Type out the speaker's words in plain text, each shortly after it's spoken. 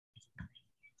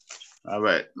All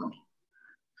right.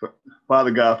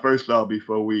 Father God, first off,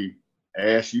 before we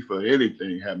ask you for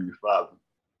anything, Heavenly Father,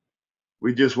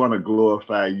 we just want to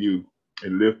glorify you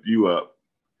and lift you up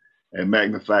and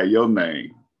magnify your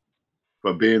name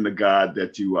for being the God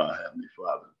that you are, Heavenly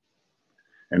Father.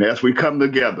 And as we come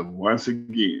together once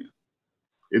again,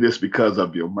 it is because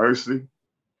of your mercy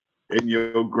and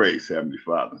your grace, Heavenly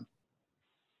Father.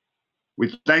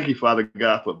 We thank you, Father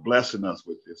God, for blessing us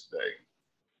with this day.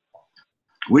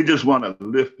 We just want to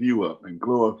lift you up and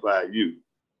glorify you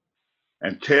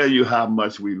and tell you how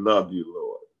much we love you,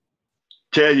 Lord.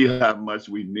 Tell you how much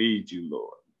we need you,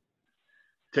 Lord.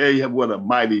 Tell you what a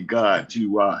mighty God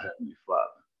you are, Heavenly Father.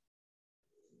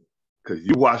 Because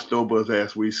you watched over us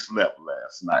as we slept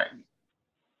last night.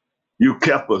 You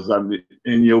kept us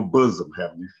in your bosom,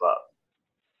 Heavenly Father.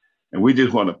 And we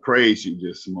just want to praise you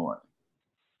this morning.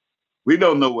 We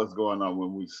don't know what's going on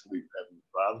when we sleep, Heavenly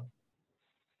Father,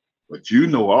 but you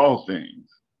know all things.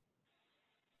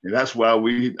 And that's why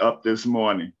we up this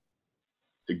morning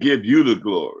to give you the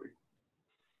glory,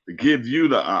 to give you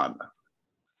the honor,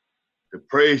 to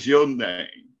praise your name,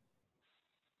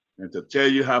 and to tell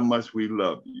you how much we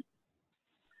love you.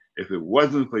 If it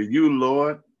wasn't for you,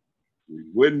 Lord, we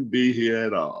wouldn't be here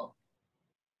at all.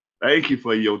 Thank you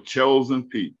for your chosen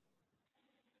people,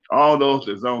 all those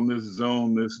that's on this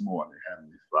Zoom this morning,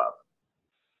 Heavenly Father.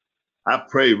 I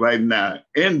pray right now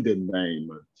in the name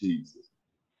of Jesus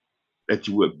that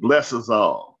you would bless us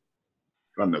all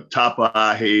from the top of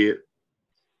our head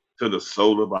to the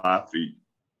sole of our feet.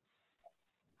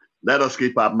 Let us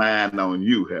keep our mind on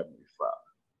you, Heavenly Father.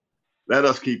 Let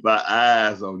us keep our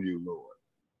eyes on you, Lord.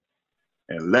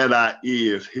 And let our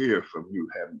ears hear from you,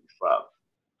 Heavenly Father.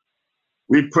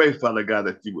 We pray, Father God,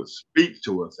 that you would speak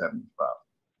to us, Heavenly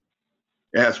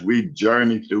Father, as we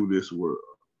journey through this world.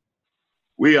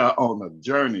 We are on a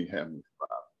journey, Heavenly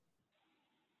Father,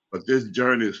 but this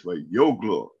journey is for your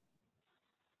glory.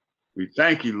 We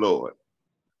thank you, Lord.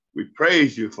 We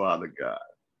praise you, Father God.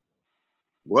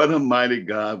 What a mighty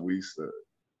God we serve.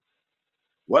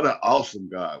 What an awesome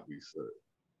God we serve.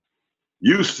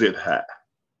 You sit high.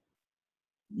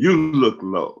 You look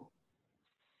low.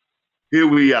 Here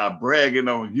we are bragging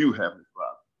on you, Heavenly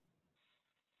Father,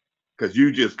 because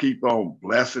you just keep on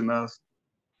blessing us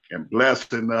and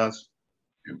blessing us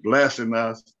and blessing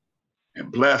us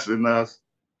and blessing us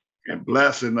and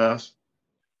blessing us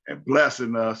and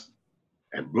blessing us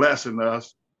and blessing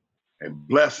us and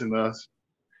blessing us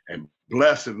and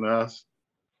blessing us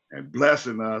and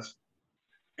blessing us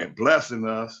and blessing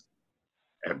us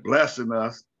and blessing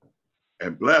us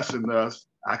and blessing us.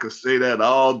 I could say that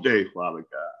all day, Father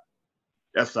God.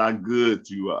 That's how good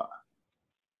you are.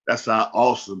 That's how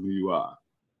awesome you are.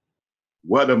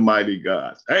 What a mighty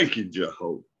God. Thank you,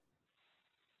 Jehovah.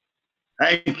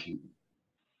 Thank you.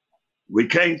 We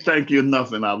can't thank you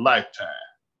enough in our lifetime,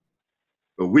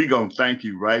 but we're going to thank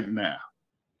you right now.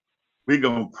 We're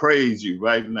going to praise you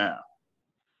right now.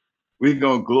 We're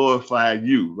going to glorify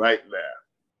you right now.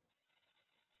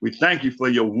 We thank you for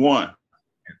your one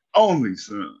and only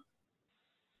Son,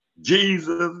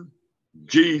 Jesus,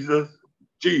 Jesus,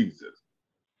 Jesus,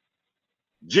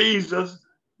 Jesus,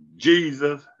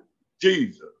 Jesus,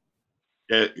 Jesus.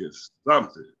 There is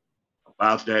something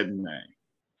about that name.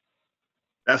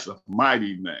 That's a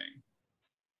mighty name.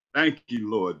 Thank you,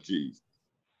 Lord Jesus.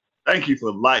 Thank you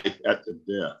for life after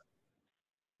death.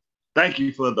 Thank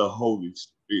you for the Holy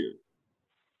Spirit.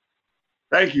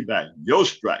 Thank you that your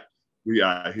stripes we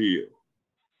are healed.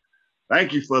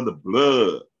 Thank you for the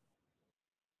blood.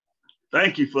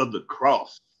 Thank you for the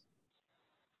cross.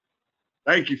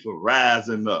 Thank you for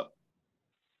rising up.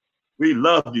 We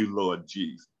love you, Lord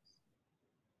Jesus.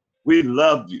 We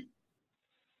love you.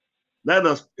 Let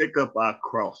us pick up our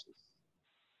crosses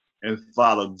and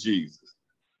follow Jesus.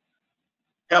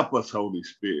 Help us, Holy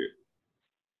Spirit,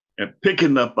 in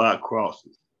picking up our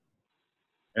crosses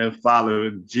and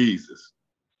following Jesus.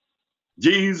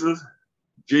 Jesus,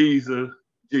 Jesus,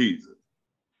 Jesus.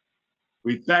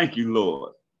 We thank you,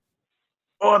 Lord.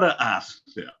 Order our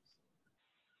steps.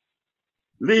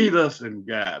 Lead us and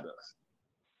guide us.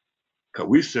 Because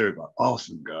we serve an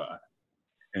awesome God.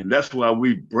 And that's why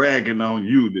we bragging on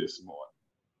you this morning.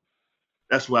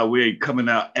 That's why we ain't coming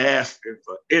out asking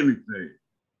for anything.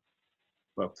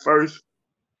 But first,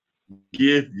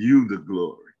 give you the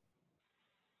glory.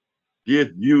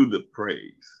 Give you the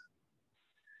praise.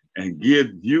 And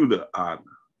give you the honor.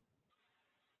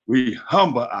 We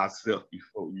humble ourselves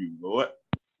before you, Lord.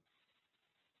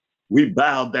 We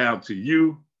bow down to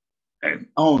you and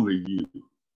only you.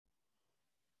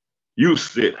 You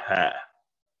sit high.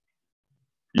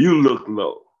 You look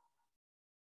low.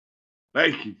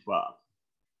 Thank you, Father.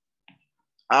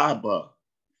 Abba,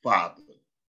 Father.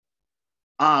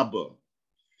 Abba,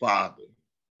 Father.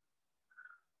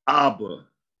 Abba,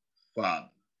 Father.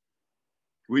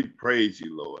 We praise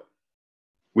you, Lord.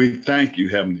 We thank you,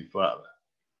 Heavenly Father,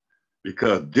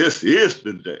 because this is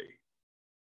the day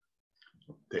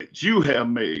that you have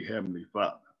made, Heavenly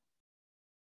Father.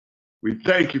 We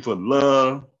thank you for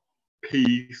love,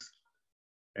 peace,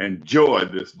 and joy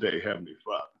this day, Heavenly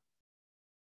Father.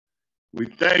 We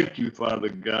thank you, Father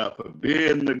God, for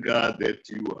being the God that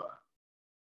you are.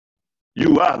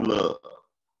 You are love.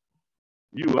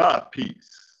 You are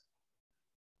peace.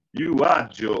 You are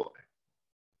joy.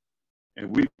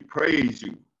 And we praise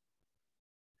you.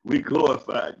 We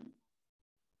glorify you.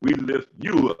 We lift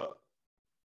you up.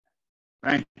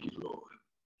 Thank you, Lord.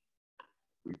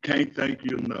 We can't thank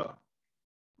you enough,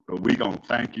 but we're going to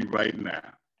thank you right now.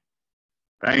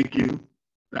 Thank you,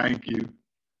 thank you,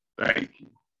 thank you.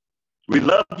 We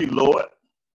love you, Lord,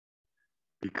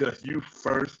 because you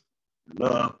first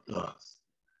loved us.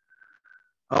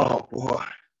 Oh, boy.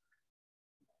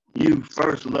 You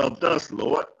first loved us,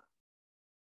 Lord.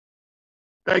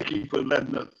 Thank you for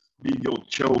letting us be your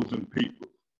chosen people.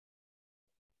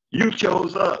 You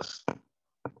chose us.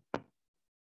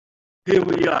 Here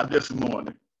we are this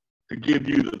morning to give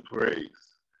you the praise,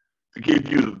 to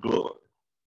give you the glory,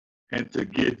 and to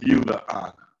give you the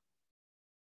honor.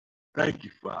 Thank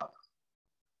you, Father.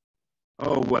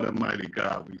 Oh, what a mighty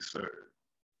God we serve.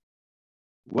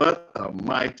 What a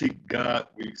mighty God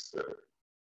we serve.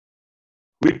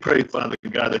 We pray, Father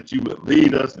God, that you would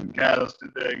lead us and guide us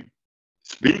today.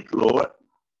 Speak, Lord.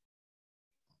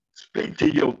 Speak to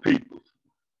your people.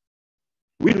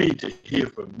 We need to hear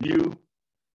from you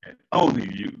and only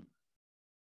you.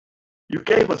 You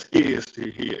gave us ears to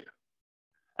hear,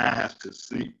 eyes to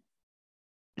see.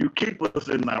 You keep us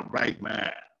in our right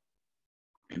mind.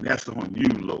 And that's on you,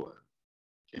 Lord.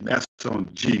 And that's on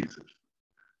Jesus.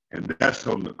 And that's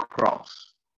on the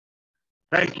cross.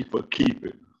 Thank you for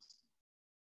keeping us.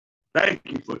 Thank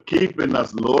you for keeping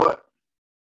us, Lord.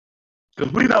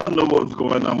 Because we don't know what's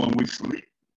going on when we sleep.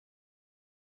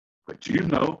 But you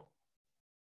know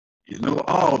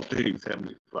all things,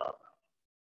 Heavenly Father.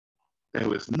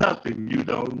 There is nothing you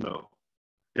don't know.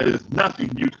 There is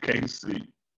nothing you can't see.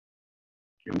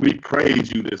 And we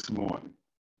praise you this morning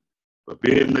for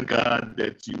being the God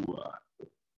that you are.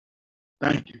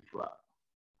 Thank you, Father.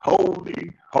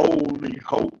 Holy, holy,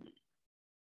 holy.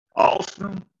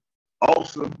 Awesome,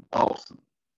 awesome, awesome.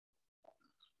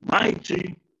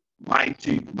 Mighty,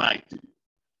 mighty, mighty.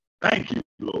 Thank you,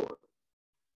 Lord.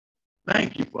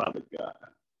 Thank you, Father God.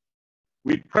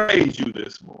 We praise you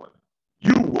this morning.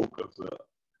 You woke us up.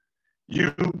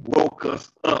 You woke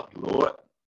us up, Lord.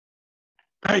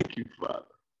 Thank you, Father.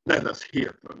 Let us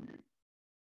hear from you.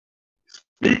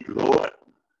 Speak, Lord.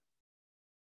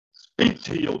 Speak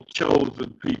to your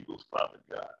chosen peoples, Father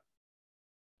God.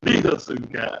 Lead us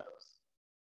and guide us.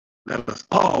 Let us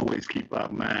always keep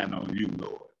our mind on you,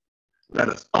 Lord. Let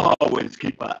us always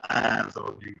keep our eyes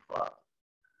on you, Father.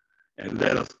 And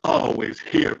let us always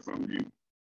hear from you.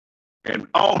 And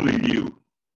only you,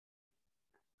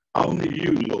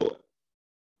 Lord,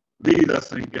 lead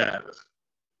us and guide us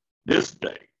this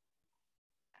day.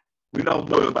 We don't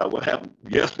worry about what happened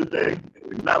yesterday.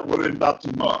 We're not worried about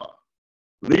tomorrow.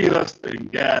 Lead us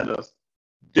and guide us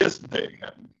this day,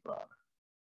 Heavenly Father,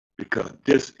 because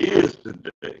this is the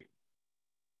day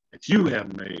that you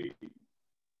have made.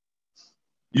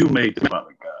 You made the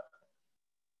Father God.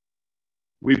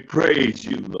 We praise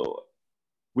you, Lord.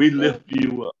 We lift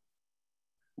you up.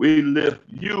 We lift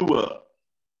you up.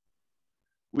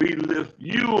 We lift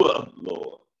you up,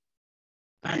 Lord.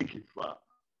 Thank you, Father.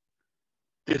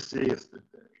 This is the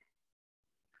day.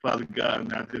 Father God,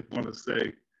 and I just want to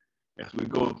say, as we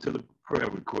go to the prayer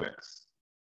requests,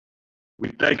 we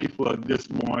thank you for this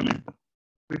morning.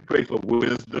 We pray for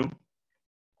wisdom.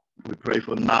 We pray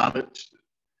for knowledge.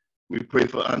 We pray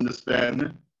for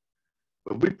understanding.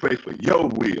 But we pray for your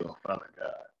will, Father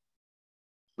God.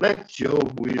 Let your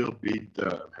will be done,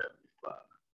 Heavenly Father.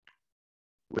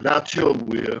 Without your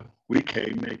will, we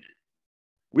can't make it.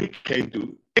 We can't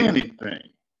do anything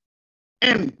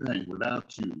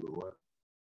without you, Lord.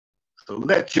 So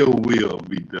let your will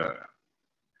be done.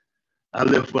 I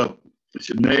lift up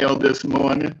Chanel this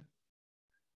morning.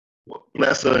 Well,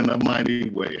 bless her in a mighty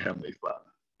way, Heavenly Father.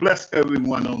 Bless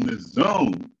everyone on this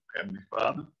Zoom, Heavenly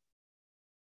Father.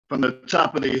 From the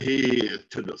top of their head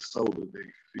to the sole of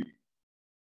their feet.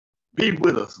 Be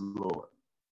with us, Lord.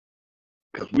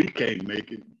 Because we can't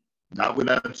make it. Not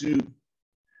without you.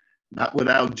 Not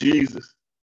without Jesus.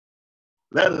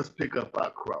 Let us pick up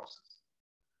our crosses.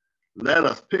 Let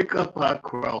us pick up our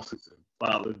crosses and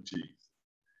follow Jesus.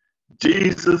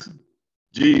 Jesus,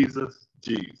 Jesus,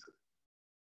 Jesus.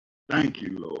 Thank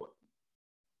you, Lord.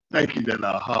 Thank you that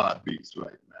our heart beats right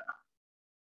now.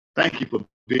 Thank you for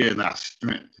being our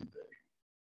strength today.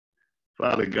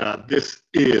 Father God, this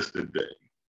is the day.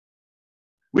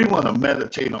 We want to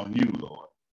meditate on you, Lord.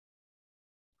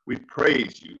 We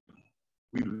praise you.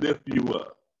 We lift you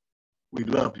up. We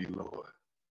love you, Lord.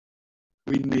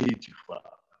 We need you, Father.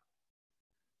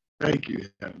 Thank you,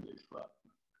 Heavenly Father.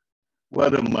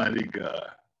 What a mighty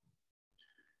God.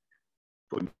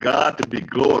 For God to be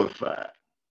glorified,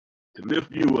 to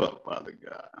lift you up, Father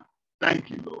God. Thank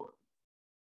you, Lord.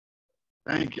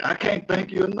 Thank you. I can't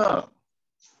thank you enough.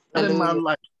 Not in my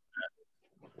life,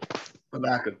 but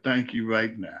I could thank you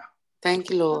right now. Thank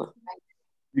you, Lord.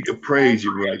 We could praise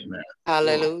you right now.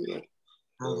 Hallelujah.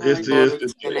 This is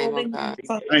the the name of God.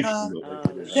 Thank you,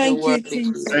 Lord. Thank you,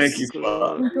 Jesus. Thank you,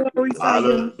 Father. We glorify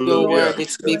you. You're worthy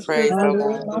to be praised, oh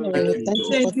God.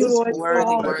 Thank you, Lord, for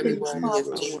Worthy, all the worthy, things, worthy is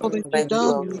Father. the word. Thank you,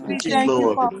 oh God. We thank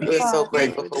you, Father We're so God,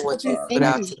 grateful for for what you this put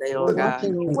out day, today, Lord God.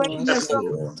 waking us Yes, up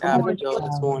Lord. this God, for morning. joy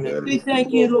this morning. We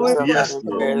thank you, Getting Lord, yourself for out Yes, in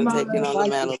Lord. prayer sound and mind. taking on the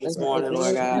mantle this morning,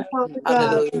 Lord Thank you, God. Father God,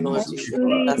 Hallelujah, Lord Thank you, Jesus.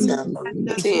 Father. Bless leading him. and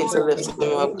us, Continue to Lord, lift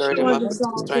him up, gird him showing up, us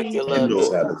all strength things. your Thank you, love, your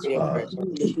Lord. strength, your fresh.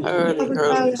 Father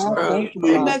God,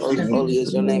 Holy, let holy, your holy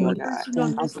is your name, oh God. attention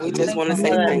on this We just day. want to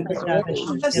say thank you.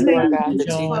 Just Lord thank God, you, that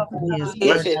you Father God. see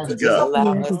Thank fit to you, just God. allow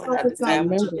Thank you, us to have Father this God, time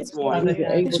with you this morning.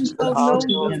 that you To don't call know to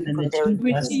you, you, to to prepare the table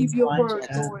receive your before word,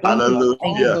 us. Lord.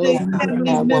 Hallelujah. They We family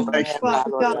have what we members, have Thank you. not,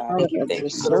 Father Lord God, God. We thank you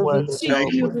for the word that you seek Thank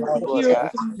opened you you. with to us, Lord hear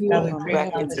God. from you, Welcome Lord.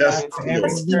 back into Yes, the spirit, Lord.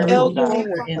 Bless the Lord elderly,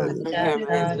 God. Father Strengthen God. him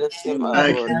and lift him up, Seniors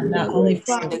Thank Lord. you, in the Lord. home,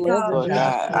 Father Thank you, God. Lord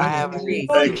God. I haven't Lord,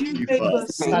 Thank you you, gave Father.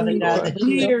 us thank you, Lord.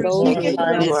 years. You gave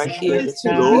us You are here to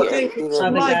wisdom. take You Lord. care of gave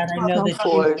everything us that life, we Father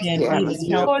pour God. into the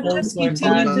atmosphere. Lord, just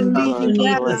continue to lead and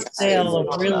guide Lord us. God, Lord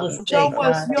God. Show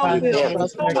us your Speak will. that which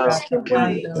is Show true. us the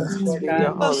way. Speak Give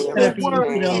your us holy and the righteous word,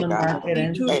 name, oh Lord, God. to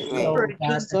lead to Amen. encourage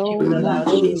those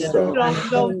who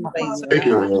don't know you, Father Thank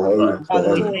God. you,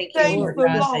 Father. Thank you for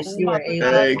lost, Father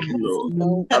God. Thank you,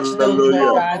 Lord. Touch those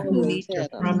Hallelujah. lost, Lord.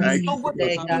 Thank Know you, what Lord.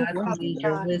 to do, Father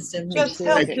God. Just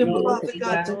help Thank you, them, Lord. Father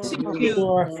God, to seek you,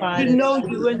 to know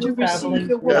you, and to receive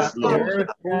your Yes, word, Father Lord.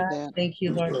 God.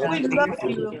 Yes, We love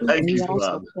you. Thank you,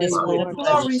 Father. We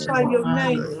glorify your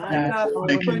name, Father God, for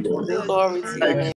Thank your you, Lord. goodness. glory to your name.